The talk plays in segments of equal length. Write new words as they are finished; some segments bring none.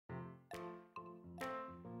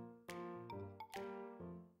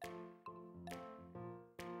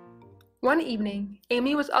One evening,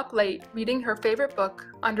 Amy was up late reading her favorite book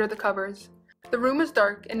under the covers. The room was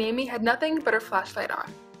dark and Amy had nothing but her flashlight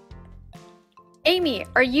on. Amy,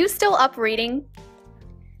 are you still up reading?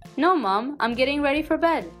 No, Mom, I'm getting ready for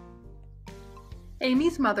bed.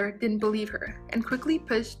 Amy's mother didn't believe her and quickly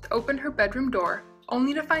pushed open her bedroom door,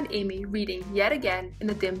 only to find Amy reading yet again in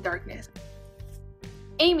the dim darkness.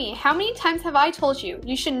 Amy, how many times have I told you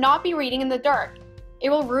you should not be reading in the dark? It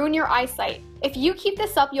will ruin your eyesight. If you keep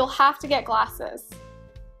this up, you'll have to get glasses.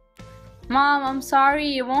 Mom, I'm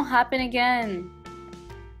sorry, it won't happen again.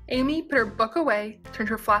 Amy put her book away, turned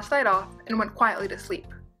her flashlight off, and went quietly to sleep.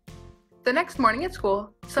 The next morning at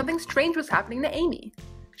school, something strange was happening to Amy.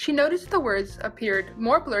 She noticed the words appeared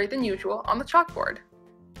more blurry than usual on the chalkboard.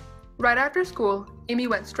 Right after school, Amy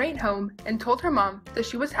went straight home and told her mom that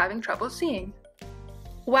she was having trouble seeing.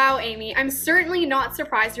 Wow, Amy, I'm certainly not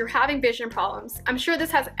surprised you're having vision problems. I'm sure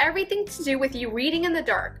this has everything to do with you reading in the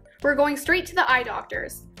dark. We're going straight to the eye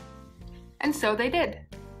doctors. And so they did.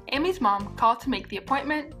 Amy's mom called to make the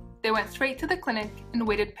appointment. They went straight to the clinic and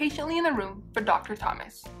waited patiently in the room for Dr.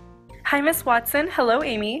 Thomas. Hi, Miss Watson. Hello,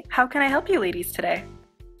 Amy. How can I help you ladies today?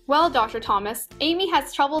 Well, Dr. Thomas, Amy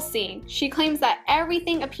has trouble seeing. She claims that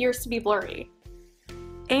everything appears to be blurry.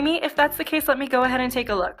 Amy, if that's the case, let me go ahead and take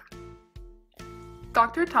a look.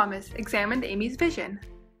 Dr. Thomas examined Amy's vision.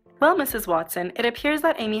 Well, Mrs. Watson, it appears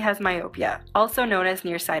that Amy has myopia, also known as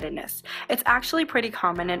nearsightedness. It's actually pretty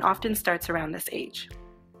common and often starts around this age.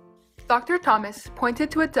 Dr. Thomas pointed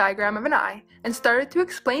to a diagram of an eye and started to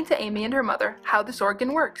explain to Amy and her mother how this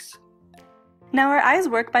organ works. Now, our eyes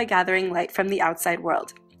work by gathering light from the outside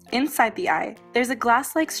world. Inside the eye, there's a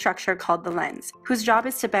glass-like structure called the lens, whose job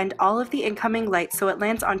is to bend all of the incoming light so it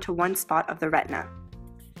lands onto one spot of the retina.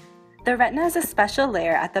 The retina is a special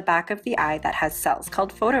layer at the back of the eye that has cells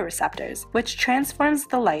called photoreceptors, which transforms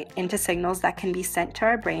the light into signals that can be sent to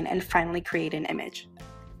our brain and finally create an image.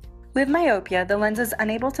 With myopia, the lens is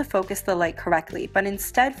unable to focus the light correctly, but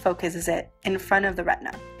instead focuses it in front of the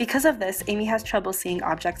retina. Because of this, Amy has trouble seeing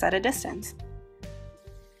objects at a distance.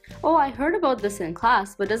 Oh, I heard about this in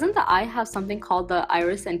class, but doesn't the eye have something called the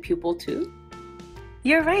iris and pupil too?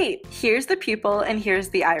 You're right. Here's the pupil and here's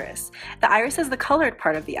the iris. The iris is the colored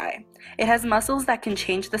part of the eye. It has muscles that can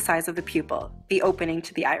change the size of the pupil, the opening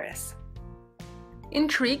to the iris.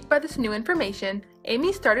 Intrigued by this new information,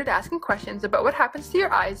 Amy started asking questions about what happens to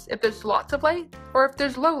your eyes if there's lots of light or if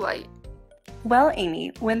there's low light. Well,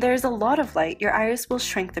 Amy, when there's a lot of light, your iris will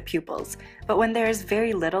shrink the pupils, but when there is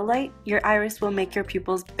very little light, your iris will make your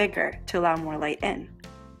pupils bigger to allow more light in.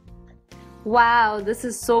 Wow, this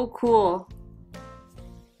is so cool.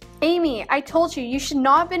 Amy, I told you should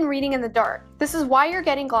not have been reading in the dark. This is why you're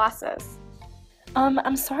getting glasses.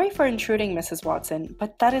 I'm sorry for intruding, Mrs. Watson,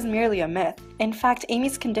 but that is merely a myth. In fact,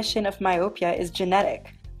 Amy's condition of myopia is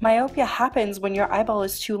genetic. Myopia happens when your eyeball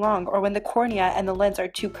is too long or when the cornea and the lens are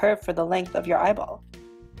too curved for the length of your eyeball.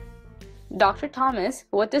 Dr. Thomas,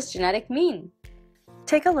 what does genetic mean?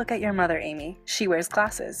 Take a look at your mother, Amy. She wears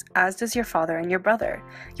glasses, as does your father and your brother.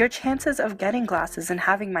 Your chances of getting glasses and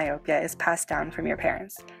having myopia is passed down from your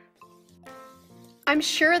parents. I'm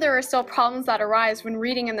sure there are still problems that arise when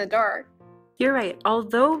reading in the dark. You're right.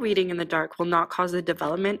 Although reading in the dark will not cause the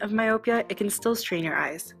development of myopia, it can still strain your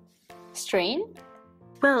eyes. Strain?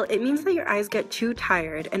 Well, it means that your eyes get too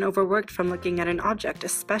tired and overworked from looking at an object,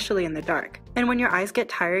 especially in the dark. And when your eyes get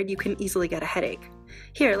tired, you can easily get a headache.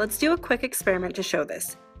 Here, let's do a quick experiment to show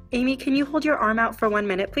this. Amy, can you hold your arm out for 1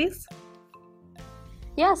 minute, please?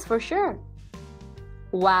 Yes, for sure.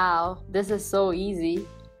 Wow, this is so easy.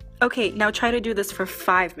 Okay, now try to do this for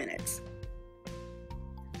 5 minutes.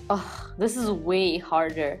 Oh, this is way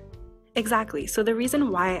harder. Exactly, so the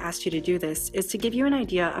reason why I asked you to do this is to give you an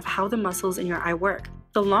idea of how the muscles in your eye work.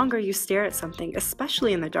 The longer you stare at something,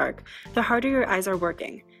 especially in the dark, the harder your eyes are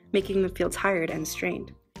working, making them feel tired and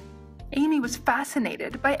strained. Amy was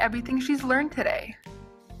fascinated by everything she's learned today.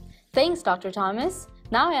 Thanks, Dr. Thomas.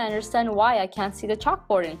 Now I understand why I can't see the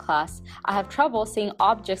chalkboard in class. I have trouble seeing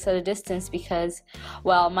objects at a distance because,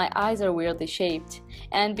 well, my eyes are weirdly shaped.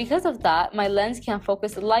 And because of that, my lens can't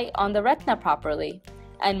focus light on the retina properly.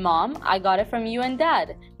 And Mom, I got it from you and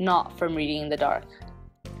Dad, not from reading in the dark.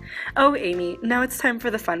 Oh, Amy, now it's time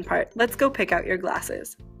for the fun part. Let's go pick out your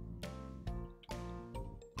glasses.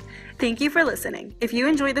 Thank you for listening. If you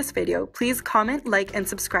enjoyed this video, please comment, like, and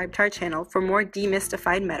subscribe to our channel for more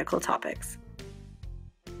demystified medical topics.